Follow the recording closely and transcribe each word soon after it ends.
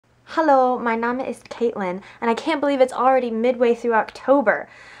Hello, my name is Caitlin, and I can't believe it's already midway through October.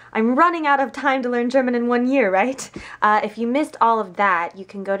 I'm running out of time to learn German in 1 year, right? If you missed all of that, you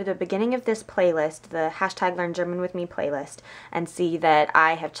can go to the beginning of this playlist, the hashtag Learn German With Me playlist, and see that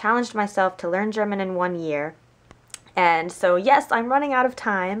I have challenged myself to learn German in 1 year. And so, yes, I'm running out of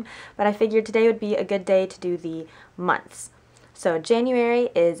time, but I figured today would be a good day to do the months. So January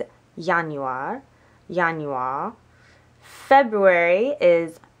is Januar, Januar. February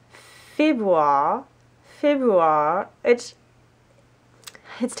is Februar, Februar. It's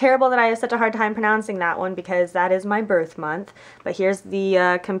terrible that I have such a hard time pronouncing that one because that is my birth month. But here's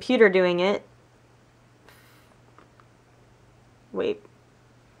the computer doing it. Wait.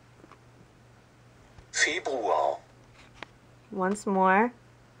 Februar. Once more.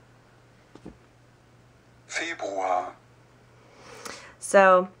 Februar.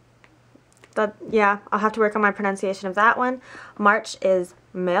 So, yeah, I'll have to work on my pronunciation of that one. March is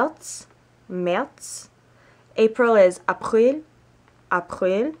März, März. April is April,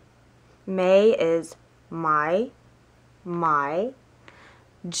 April. May is Mai, Mai.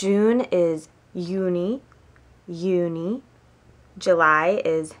 June is Juni, Juni. July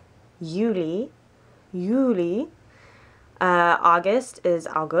is Juli, Juli. August is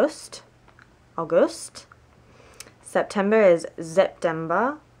August, August. September is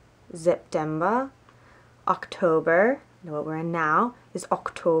September, September. October, what we're in now, is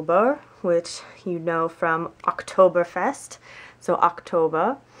October, which you know from Oktoberfest, so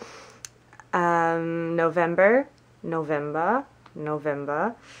October. November, November,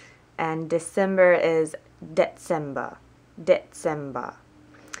 November. And December is Dezember, Dezember.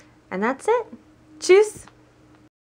 And that's it. Tschüss!